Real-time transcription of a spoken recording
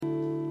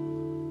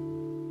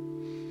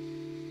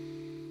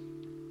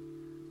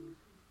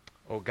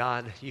Oh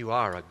God, you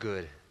are a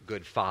good,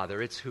 good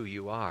Father. It's who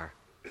you are.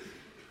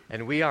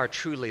 And we are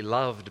truly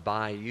loved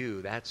by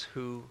you. That's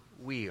who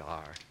we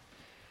are.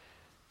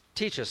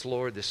 Teach us,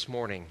 Lord, this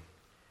morning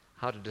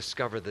how to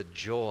discover the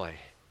joy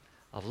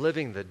of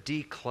living the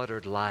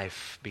decluttered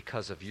life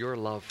because of your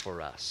love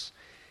for us.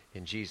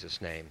 In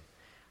Jesus' name,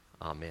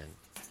 amen.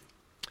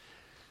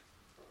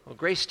 Well,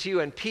 grace to you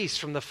and peace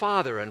from the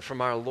Father and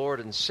from our Lord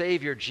and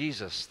Savior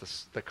Jesus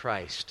the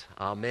Christ.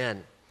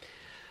 Amen.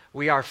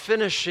 We are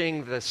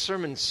finishing the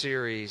sermon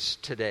series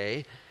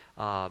today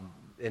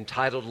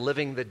entitled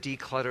Living the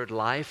Decluttered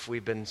Life.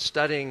 We've been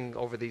studying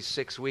over these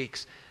 6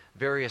 weeks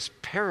various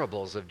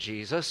parables of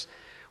Jesus.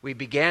 We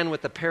began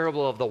with the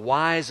parable of the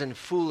wise and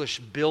foolish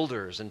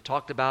builders and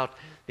talked about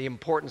the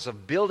importance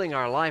of building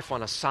our life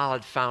on a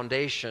solid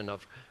foundation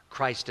of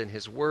Christ and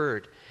His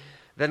Word.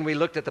 Then we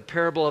looked at the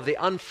parable of the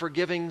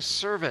unforgiving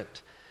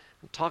servant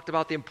and talked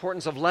about the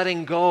importance of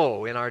letting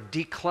go in our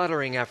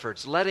decluttering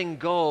efforts, letting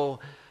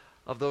go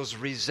of those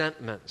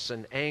resentments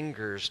and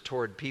angers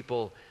toward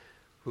people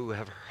who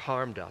have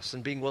harmed us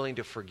and being willing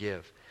to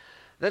forgive.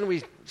 Then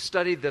we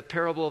studied the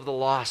parable of the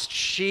lost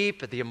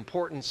sheep, the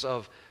importance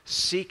of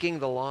seeking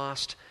the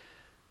lost.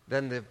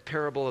 Then the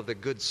parable of the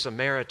Good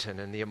Samaritan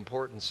and the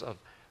importance of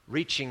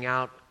reaching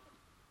out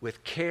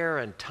with care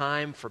and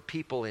time for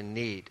people in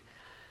need.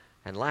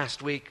 And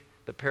last week,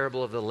 the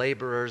parable of the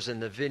laborers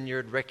in the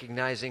vineyard,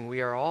 recognizing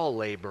we are all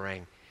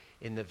laboring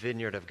in the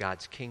vineyard of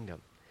God's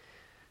kingdom.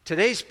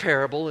 Today's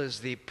parable is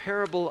the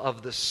parable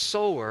of the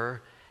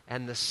sower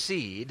and the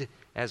seed,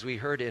 as we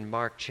heard in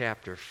Mark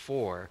chapter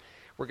 4.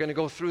 We're going to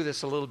go through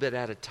this a little bit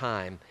at a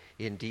time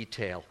in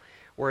detail,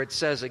 where it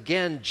says,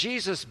 again,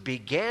 Jesus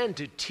began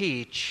to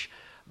teach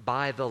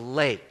by the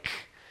lake.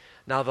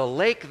 Now, the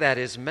lake that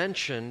is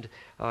mentioned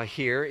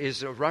here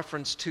is a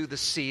reference to the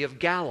Sea of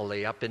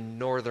Galilee up in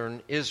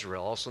northern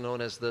Israel, also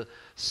known as the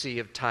Sea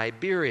of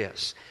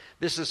Tiberias.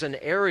 This is an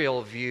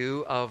aerial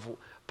view of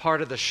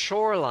part of the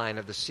shoreline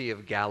of the Sea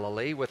of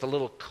Galilee with a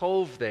little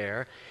cove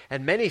there,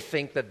 and many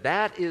think that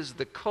that is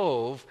the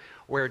cove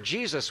where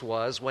Jesus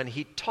was when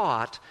he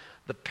taught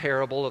the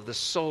parable of the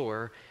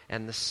sower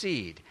and the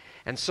seed.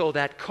 And so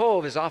that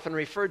cove is often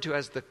referred to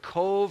as the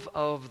cove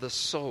of the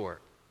sower.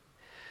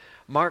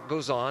 Mark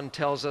goes on,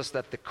 tells us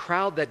that the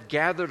crowd that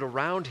gathered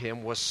around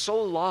him was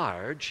so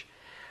large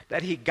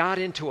that he got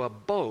into a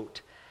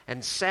boat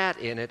and sat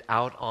in it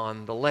out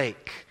on the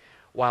lake,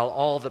 while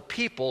all the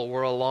people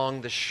were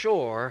along the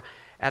shore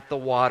at the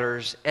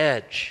water's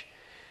edge.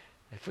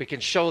 If we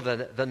can show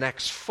the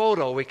next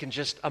photo, we can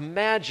just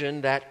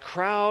imagine that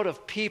crowd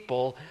of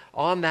people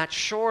on that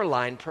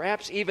shoreline,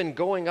 perhaps even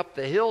going up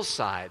the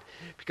hillside,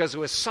 because it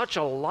was such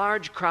a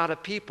large crowd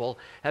of people.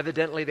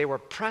 Evidently, they were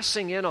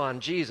pressing in on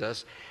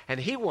Jesus, and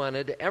he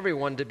wanted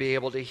everyone to be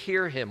able to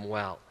hear him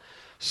well.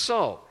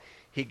 So,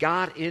 he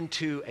got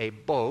into a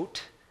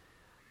boat,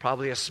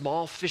 probably a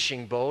small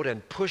fishing boat,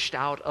 and pushed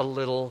out a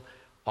little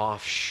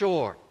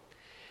offshore.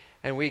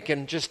 And we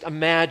can just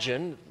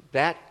imagine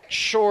that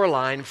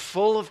shoreline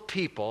full of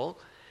people,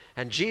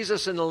 and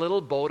Jesus in the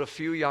little boat a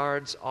few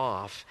yards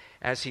off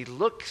as he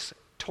looks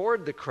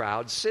toward the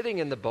crowd sitting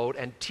in the boat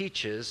and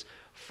teaches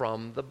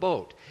from the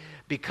boat.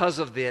 Because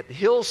of the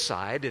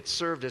hillside, it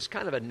served as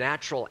kind of a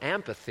natural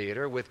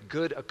amphitheater with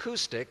good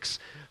acoustics,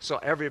 so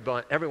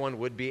everyone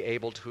would be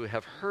able to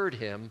have heard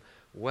him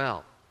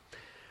well.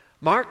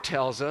 Mark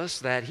tells us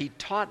that he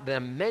taught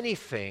them many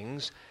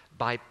things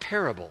by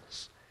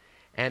parables,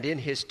 and in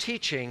his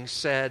teaching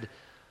said,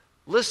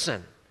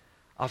 "Listen,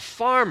 a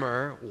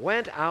farmer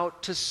went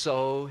out to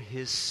sow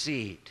his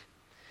seed."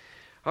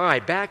 All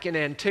right, back in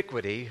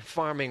antiquity,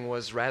 farming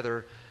was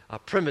rather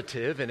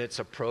primitive in its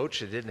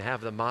approach. It didn't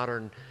have the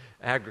modern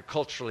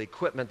agricultural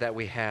equipment that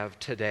we have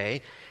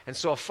today. And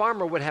so a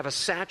farmer would have a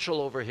satchel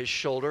over his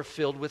shoulder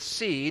filled with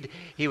seed.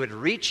 He would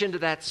reach into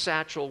that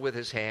satchel with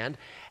his hand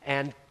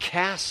and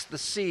cast the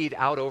seed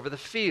out over the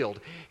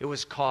field. It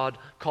was called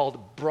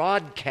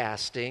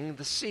broadcasting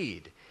the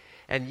seed.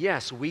 And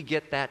yes, we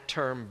get that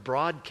term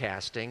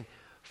broadcasting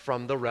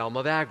from the realm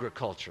of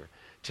agriculture.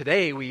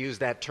 Today we use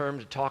that term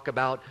to talk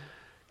about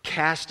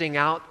casting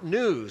out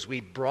news. We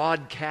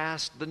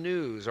broadcast the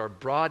news or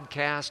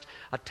broadcast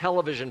a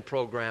television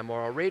program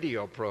or a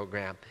radio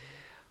program.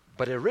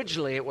 But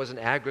originally it was an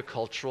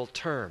agricultural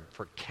term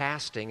for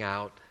casting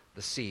out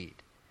the seed.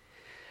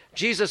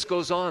 Jesus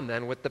goes on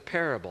then with the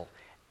parable.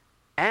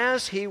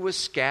 As he was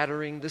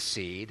scattering the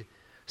seed,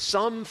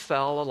 some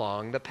fell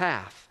along the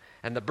path,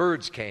 and the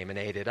birds came and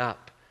ate it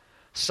up.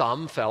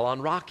 Some fell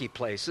on rocky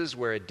places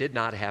where it did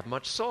not have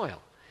much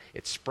soil.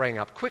 It sprang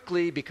up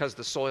quickly because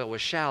the soil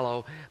was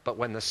shallow, but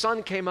when the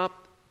sun came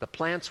up, the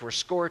plants were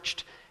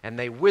scorched, and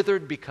they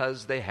withered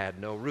because they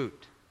had no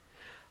root.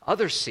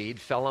 Other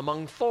seed fell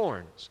among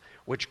thorns,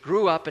 which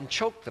grew up and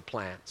choked the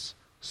plants,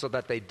 so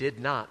that they did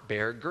not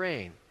bear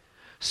grain.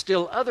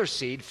 Still other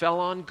seed fell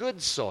on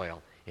good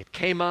soil. It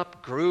came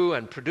up, grew,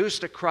 and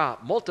produced a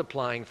crop,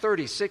 multiplying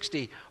 30,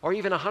 60, or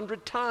even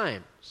 100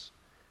 times.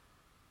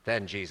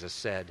 Then Jesus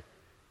said,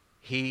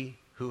 "He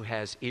who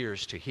has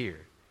ears to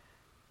hear,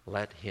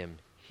 let him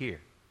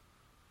hear."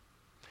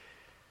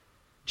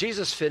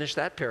 Jesus finished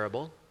that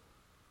parable.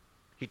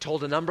 He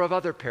told a number of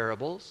other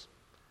parables.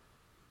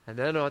 And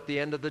then at the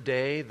end of the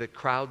day, the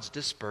crowds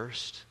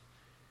dispersed.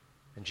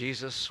 And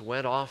Jesus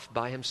went off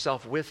by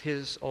himself with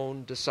his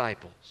own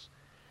disciples.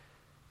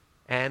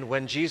 And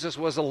when Jesus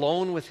was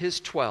alone with his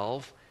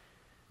 12,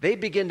 they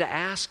began to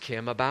ask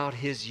him about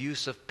his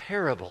use of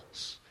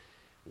parables.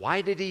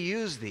 Why did he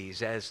use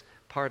these as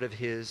part of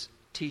his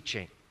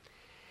teaching?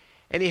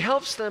 And he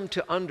helps them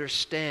to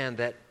understand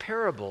that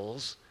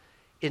parables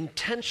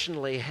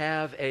intentionally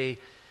have a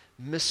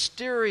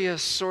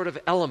mysterious sort of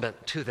element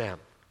to them.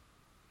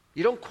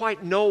 You don't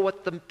quite know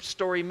what the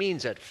story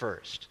means at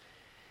first.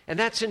 And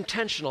that's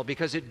intentional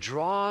because it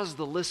draws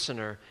the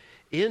listener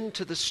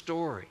into the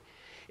story.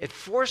 It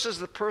forces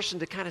the person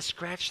to kind of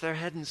scratch their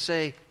head and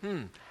say,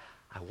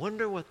 I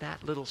wonder what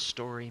that little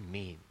story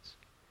means.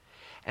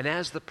 And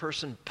as the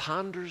person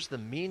ponders the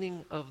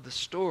meaning of the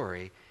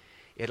story,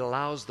 it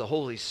allows the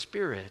Holy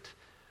Spirit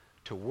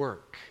to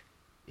work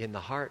in the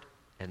heart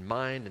and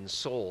mind and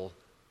soul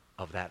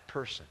of that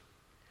person.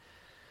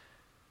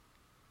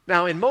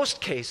 Now, in most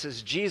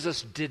cases,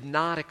 Jesus did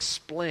not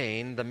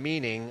explain the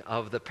meaning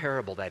of the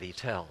parable that he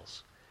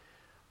tells.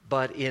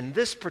 But in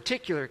this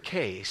particular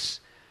case,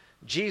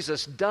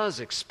 Jesus does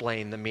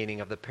explain the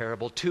meaning of the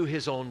parable to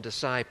his own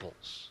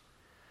disciples.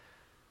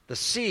 The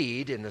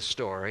seed in the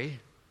story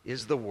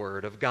is the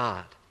Word of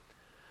God.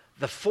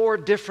 The 4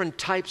 different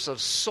types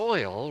of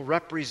soil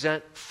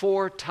represent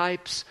 4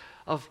 types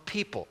of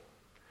people.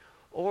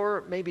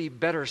 Or maybe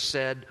better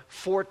said,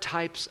 4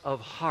 types of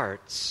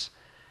hearts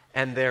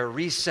and their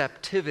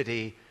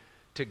receptivity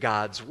to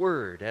God's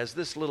Word, as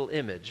this little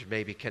image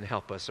maybe can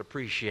help us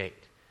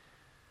appreciate.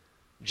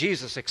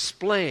 Jesus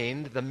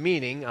explained the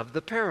meaning of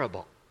the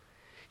parable.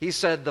 He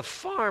said, the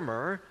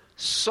farmer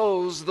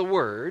sows the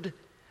Word,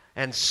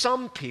 and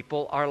some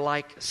people are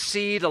like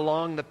seed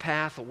along the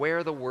path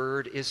where the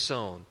Word is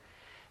sown.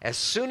 As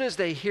soon as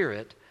they hear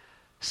it,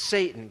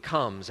 Satan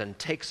comes and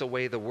takes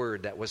away the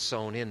Word that was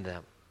sown in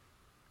them.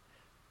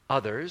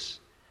 Others,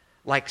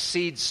 like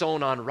seed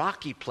sown on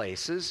rocky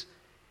places,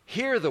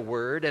 hear the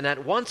Word and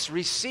at once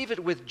receive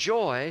it with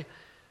joy,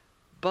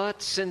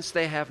 but since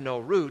they have no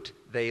root,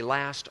 they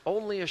last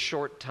only a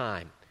short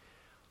time.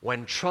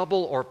 When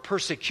trouble or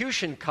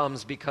persecution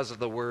comes because of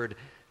the Word,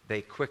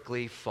 they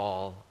quickly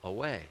fall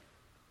away.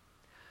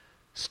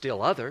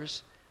 Still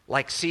others,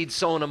 like seed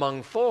sown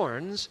among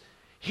thorns,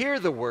 hear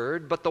the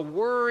Word, but the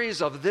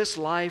worries of this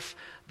life,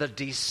 the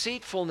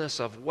deceitfulness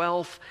of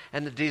wealth,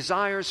 and the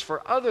desires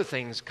for other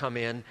things come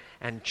in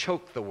and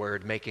choke the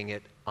Word, making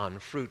it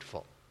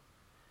unfruitful.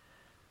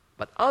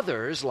 But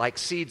others, like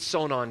seed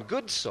sown on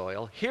good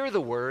soil, hear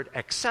the Word,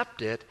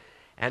 accept it,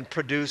 and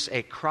produce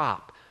a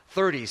crop,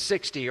 30,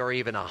 60, or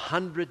even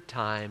 100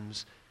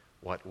 times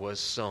what was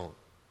sown.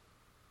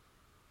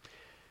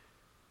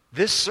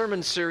 This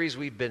sermon series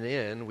we've been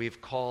in,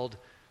 we've called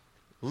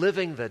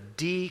Living the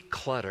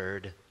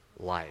Decluttered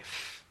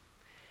Life.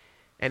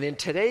 And in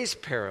today's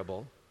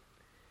parable,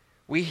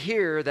 we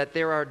hear that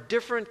there are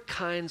different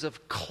kinds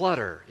of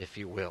clutter, if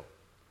you will.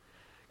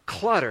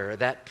 Clutter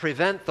that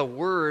prevent the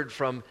Word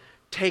from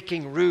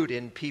taking root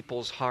in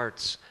people's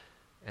hearts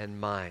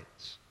and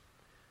minds.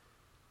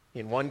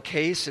 In one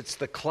case, it's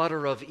the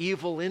clutter of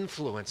evil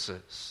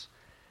influences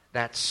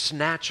that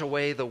snatch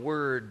away the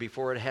Word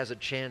before it has a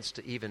chance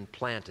to even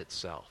plant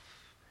itself.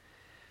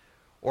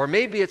 Or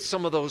maybe it's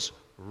some of those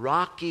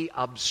rocky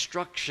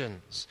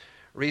obstructions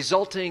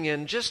resulting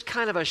in just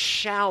kind of a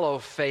shallow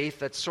faith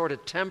that's sort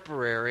of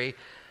temporary,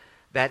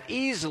 that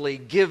easily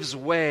gives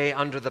way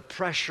under the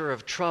pressure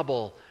of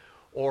trouble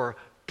or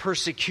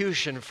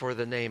persecution for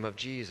the name of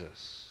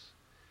Jesus.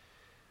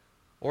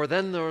 Or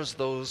then there's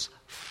those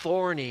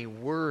thorny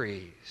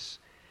worries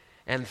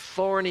and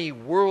thorny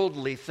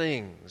worldly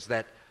things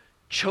that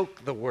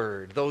choke the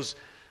Word, those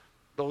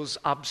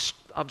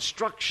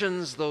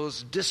obstructions,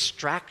 those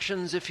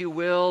distractions, if you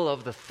will,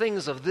 of the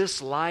things of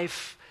this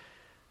life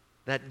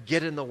that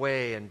get in the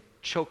way and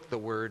choke the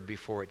Word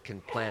before it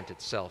can plant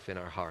itself in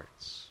our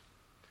hearts.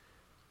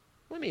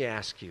 Let me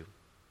ask you,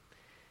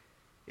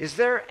 is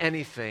there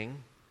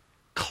anything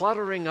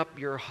cluttering up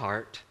your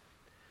heart,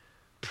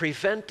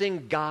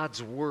 preventing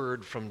God's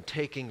Word from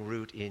taking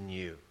root in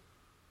you?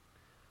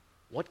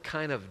 What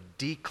kind of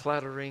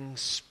decluttering,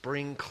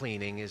 spring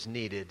cleaning is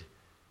needed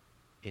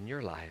in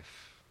your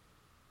life?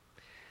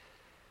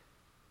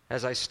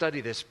 As I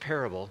study this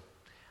parable,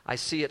 I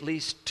see at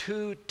least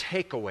 2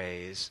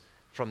 takeaways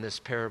from this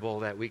parable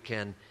that we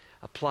can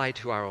apply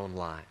to our own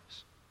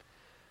lives.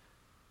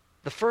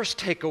 The first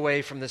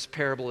takeaway from this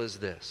parable is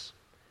this: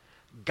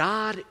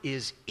 God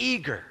is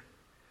eager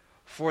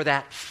for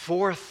that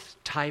 4th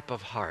type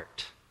of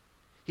heart.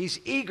 He's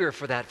eager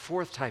for that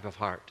 4th type of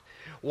heart,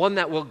 one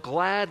that will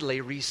gladly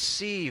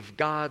receive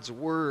God's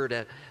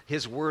Word,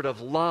 His Word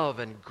of love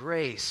and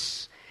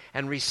grace,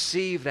 and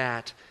receive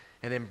that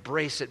and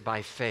embrace it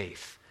by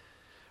faith,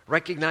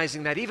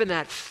 recognizing that even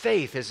that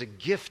faith is a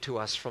gift to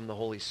us from the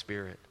Holy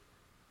Spirit.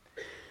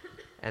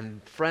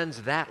 And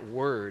friends, that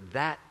Word,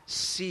 that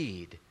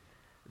seed,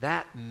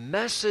 that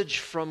message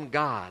from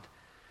God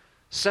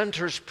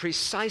centers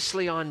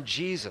precisely on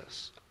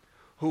Jesus,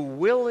 who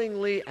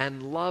willingly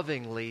and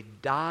lovingly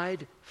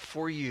died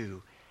for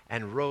you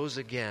and rose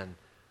again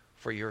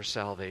for your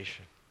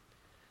salvation.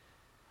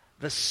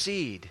 The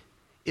seed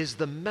is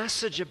the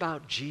message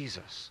about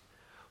Jesus,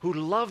 who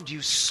loved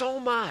you so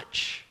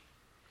much.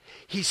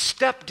 He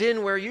stepped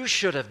in where you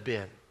should have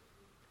been,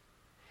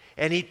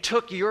 and he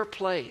took your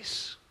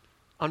place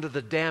under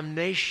the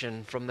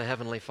damnation from the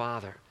Heavenly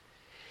Father.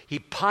 He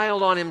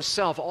piled on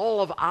himself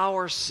all of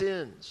our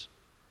sins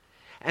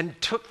and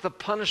took the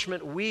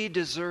punishment we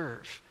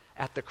deserve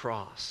at the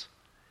cross.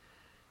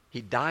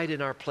 He died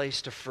in our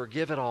place to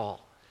forgive it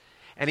all.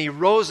 And he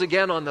rose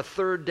again on the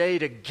third day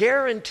to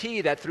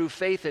guarantee that through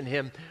faith in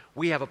him,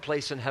 we have a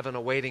place in heaven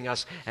awaiting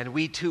us, and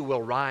we too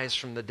will rise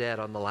from the dead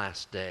on the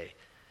last day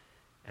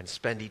and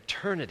spend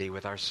eternity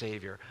with our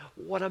Savior.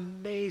 What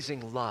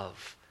amazing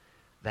love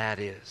that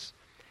is.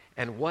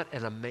 And what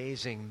an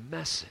amazing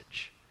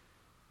message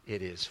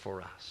it is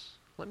for us.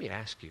 Let me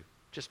ask you,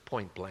 just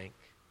point blank,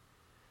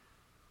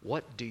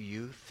 what do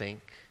you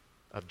think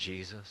of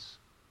Jesus?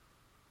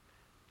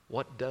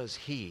 What does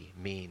he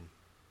mean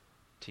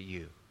to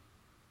you?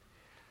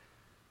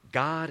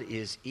 God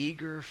is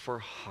eager for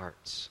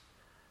hearts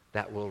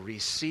that will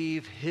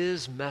receive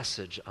his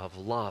message of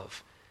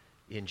love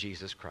in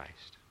Jesus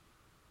Christ.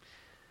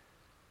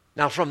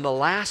 Now, from the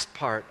last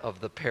part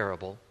of the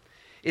parable,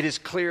 it is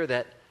clear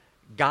that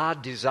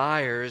God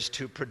desires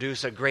to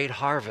produce a great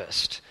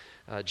harvest.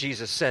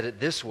 Jesus said it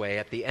this way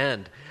at the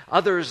end.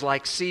 Others,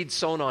 like seed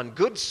sown on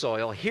good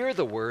soil, hear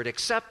the word,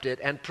 accept it,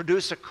 and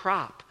produce a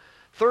crop,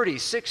 30,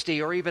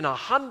 60, or even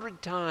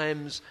 100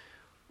 times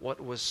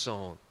what was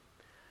sown.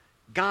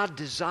 God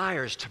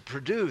desires to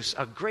produce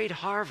a great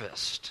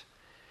harvest.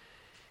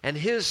 And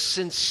his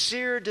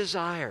sincere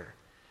desire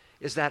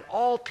is that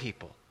all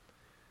people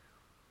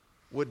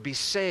would be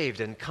saved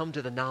and come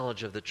to the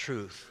knowledge of the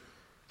truth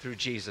through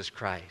Jesus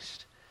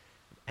Christ.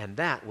 And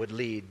that would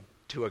lead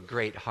to a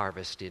great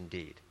harvest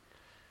indeed.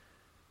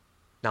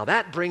 Now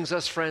that brings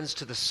us, friends,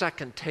 to the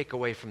second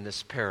takeaway from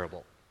this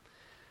parable.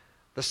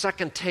 The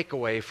second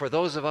takeaway for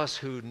those of us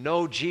who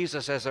know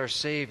Jesus as our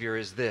Savior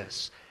is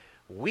this: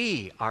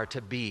 we are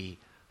to be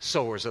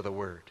sowers of the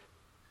word.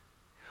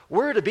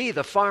 We're to be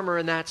the farmer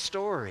in that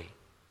story.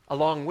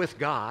 Along with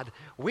God,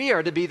 we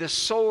are to be the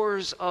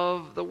sowers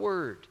of the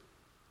word.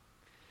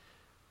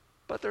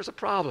 But there's a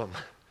problem.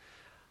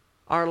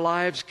 Our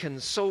lives can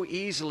so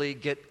easily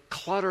get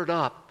cluttered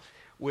up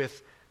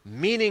with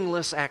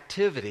meaningless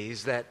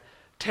activities that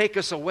take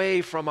us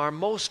away from our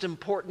most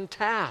important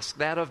task,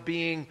 that of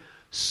being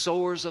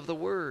sowers of the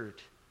word.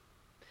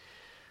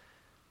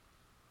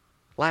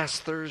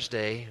 Last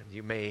Thursday,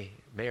 you may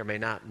or may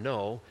not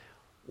know,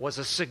 was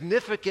a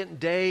significant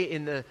day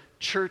in the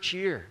church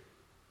year.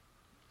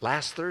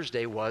 Last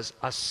Thursday was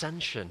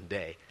Ascension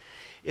Day.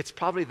 It's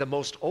probably the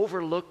most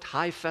overlooked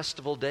high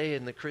festival day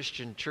in the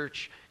Christian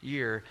church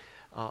year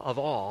of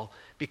all,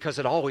 because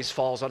it always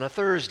falls on a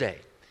Thursday.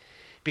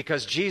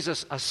 Because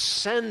Jesus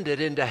ascended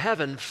into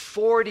heaven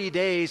 40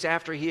 days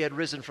after he had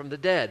risen from the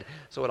dead.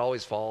 So it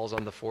always falls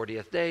on the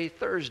 40th day,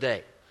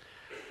 Thursday.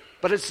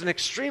 But it's an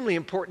extremely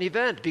important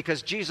event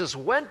because Jesus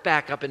went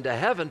back up into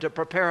heaven to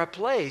prepare a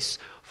place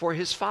for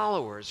his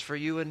followers, for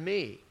you and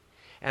me,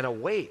 and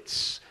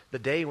awaits the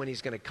day when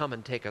he's going to come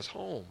and take us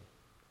home.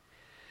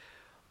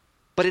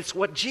 But it's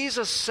what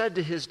Jesus said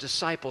to his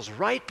disciples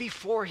right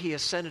before he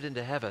ascended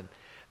into heaven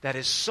that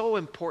is so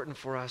important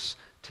for us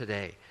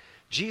today.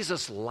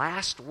 Jesus'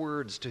 last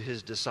words to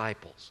his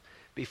disciples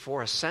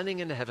before ascending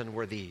into heaven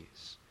were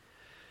these: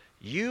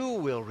 "You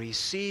will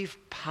receive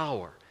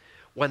power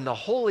when the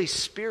Holy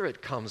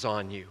Spirit comes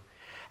on you,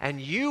 and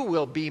you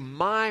will be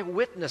my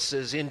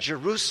witnesses in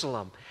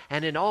Jerusalem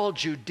and in all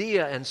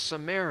Judea and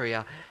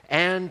Samaria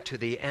and to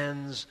the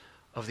ends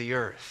of the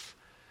earth."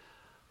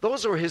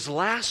 Those were his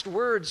last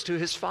words to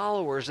his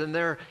followers, and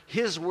they're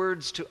his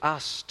words to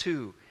us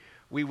too.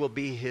 We will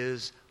be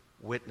his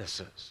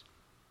witnesses.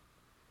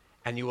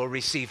 And you will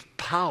receive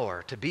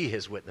power to be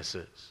his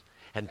witnesses.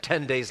 And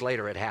 10 days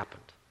later it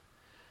happened.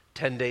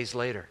 10 days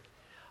later,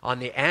 on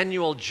the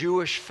annual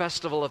Jewish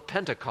festival of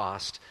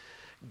Pentecost,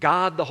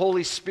 God, the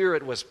Holy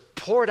Spirit, was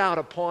poured out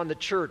upon the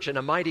church in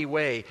a mighty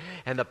way,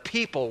 and the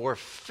people were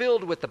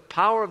filled with the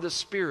power of the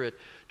Spirit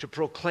to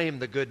proclaim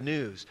the good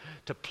news,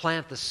 to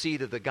plant the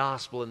seed of the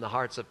gospel in the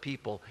hearts of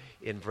people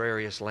in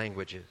various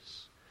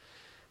languages.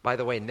 By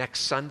the way,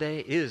 next Sunday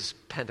is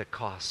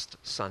Pentecost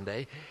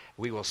Sunday.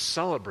 We will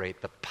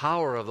celebrate the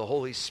power of the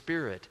Holy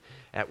Spirit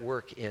at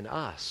work in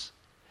us.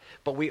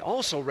 But we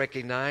also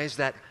recognize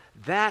that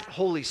that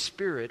Holy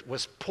Spirit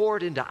was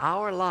poured into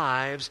our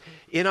lives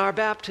in our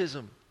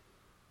baptism.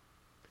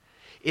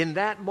 In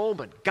that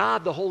moment,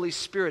 God, the Holy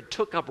Spirit,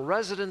 took up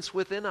residence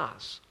within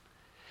us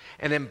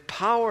and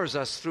empowers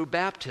us through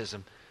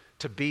baptism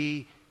to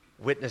be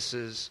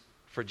witnesses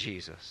for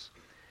Jesus.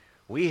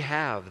 We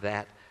have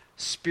that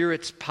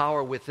Spirit's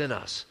power within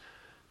us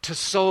to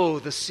sow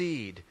the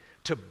seed,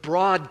 to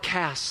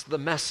broadcast the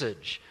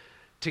message,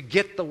 to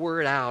get the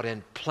word out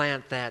and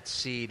plant that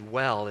seed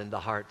well in the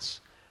hearts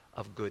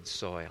of good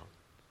soil.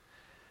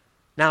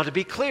 Now, to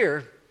be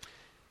clear,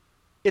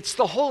 it's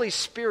the Holy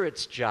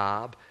Spirit's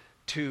job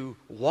to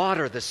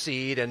water the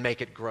seed and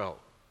make it grow.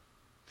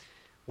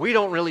 We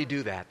don't really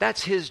do that.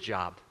 That's His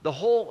job. The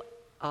whole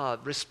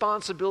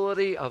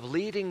responsibility of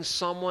leading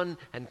someone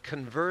and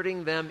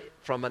converting them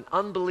from an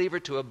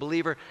unbeliever to a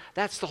believer,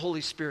 that's the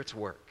Holy Spirit's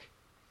work.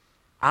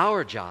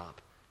 Our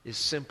job is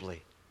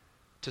simply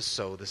to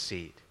sow the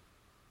seed.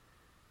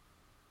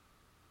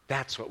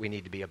 That's what we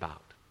need to be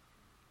about.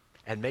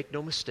 And make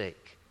no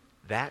mistake,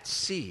 that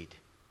seed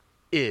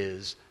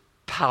is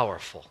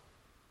powerful.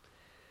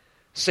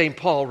 St.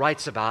 Paul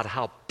writes about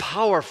how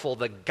powerful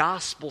the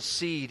gospel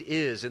seed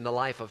is in the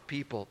life of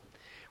people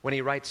when he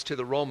writes to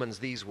the Romans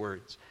these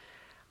words,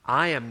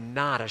 "I am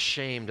not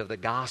ashamed of the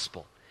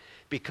gospel,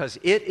 because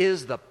it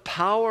is the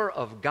power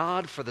of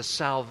God for the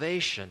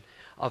salvation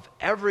of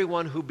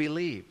everyone who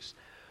believes,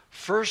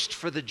 first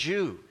for the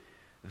Jew,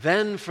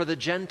 then for the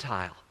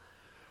Gentile.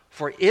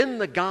 For in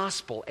the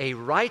gospel a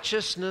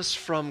righteousness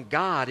from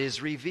God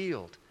is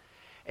revealed,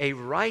 a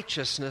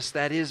righteousness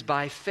that is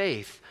by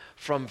faith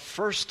from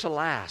first to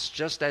last,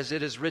 just as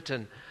it is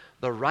written,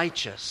 the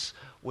righteous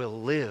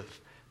will live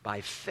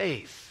by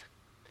faith."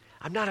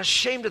 I'm not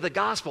ashamed of the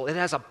gospel. It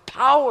has a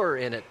power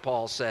in it,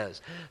 Paul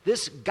says.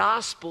 This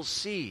gospel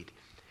seed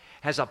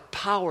has a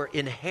power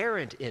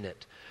inherent in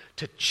it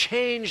to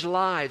change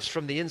lives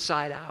from the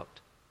inside out.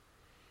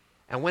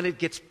 And when it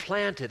gets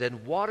planted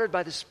and watered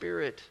by the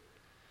Spirit,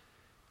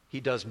 He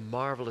does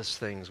marvelous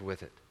things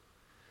with it.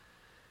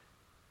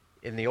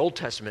 In the Old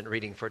Testament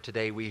reading for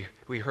today, we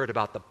heard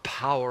about the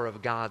power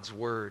of God's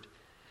Word.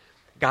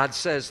 God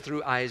says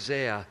through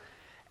Isaiah,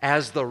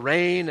 "As the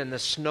rain and the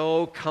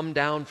snow come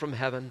down from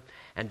heaven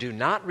and do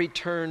not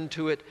return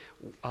to it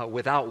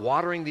without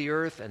watering the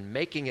earth and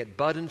making it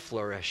bud and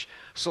flourish,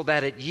 so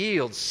that it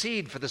yields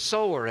seed for the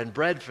sower and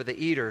bread for the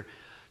eater,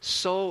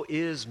 so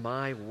is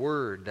my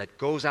word that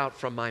goes out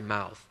from my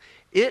mouth.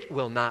 It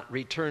will not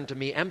return to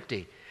me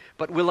empty,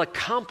 but will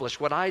accomplish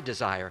what I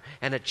desire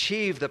and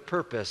achieve the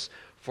purpose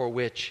for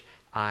which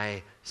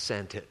I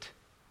sent it."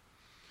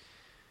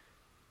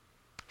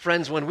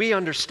 Friends, when we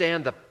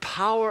understand the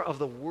power of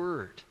the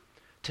Word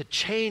to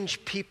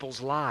change people's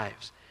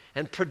lives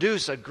and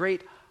produce a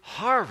great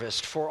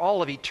harvest for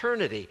all of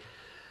eternity,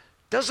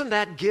 doesn't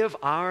that give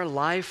our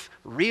life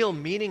real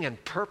meaning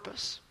and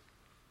purpose?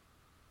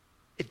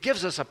 It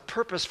gives us a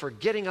purpose for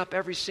getting up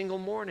every single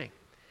morning.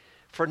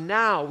 For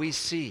now we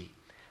see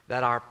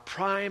that our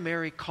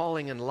primary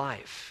calling in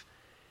life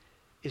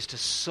is to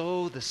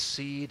sow the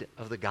seed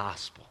of the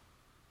gospel.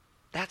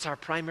 That's our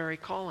primary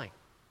calling.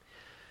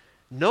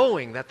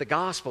 Knowing that the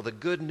gospel, the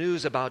good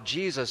news about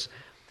Jesus,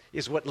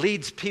 is what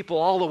leads people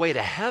all the way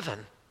to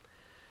heaven,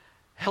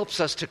 helps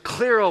us to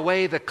clear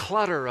away the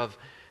clutter of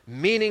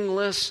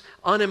meaningless,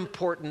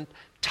 unimportant,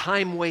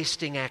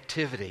 time-wasting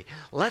activity.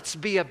 Let's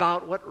be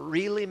about what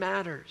really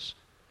matters.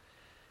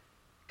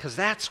 Because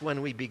that's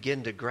when we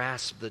begin to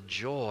grasp the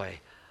joy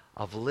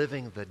of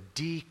living the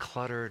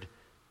decluttered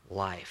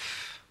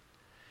life.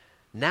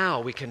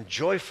 Now we can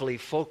joyfully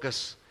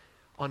focus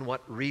on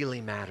what really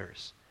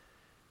matters,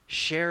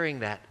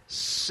 sharing that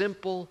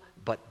simple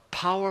but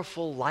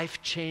powerful,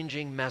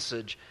 life-changing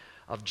message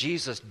of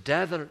Jesus'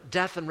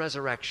 death and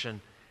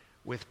resurrection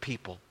with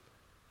people,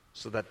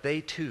 so that they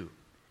too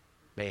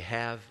may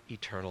have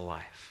eternal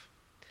life.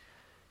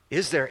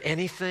 Is there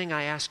anything,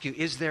 I ask you,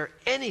 is there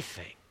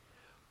anything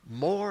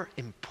more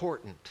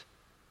important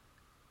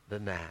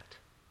than that?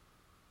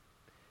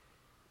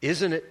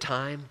 Isn't it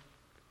time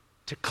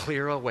to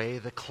clear away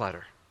the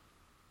clutter?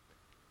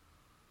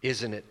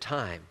 Isn't it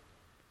time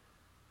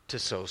to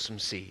sow some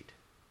seed?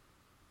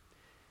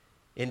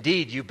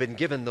 Indeed, you've been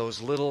given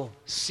those little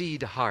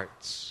seed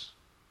hearts.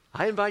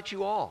 I invite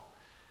you all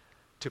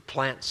to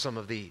plant some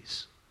of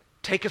these.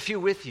 Take a few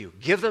with you,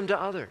 give them to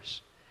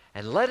others,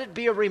 and let it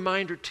be a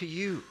reminder to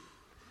you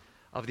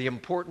of the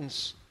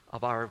importance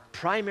of our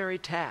primary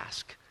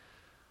task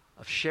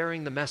of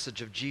sharing the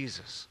message of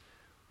Jesus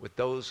with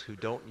those who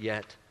don't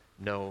yet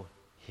know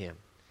Him.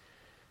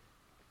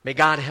 May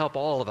God help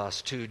all of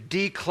us to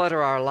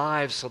declutter our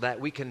lives so that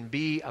we can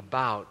be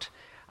about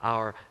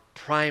our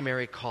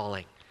primary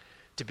calling,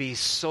 to be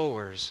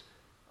sowers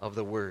of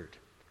the Word.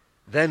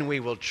 Then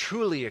we will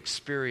truly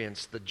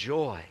experience the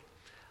joy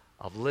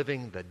of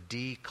living the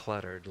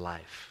decluttered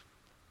life.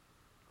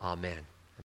 Amen.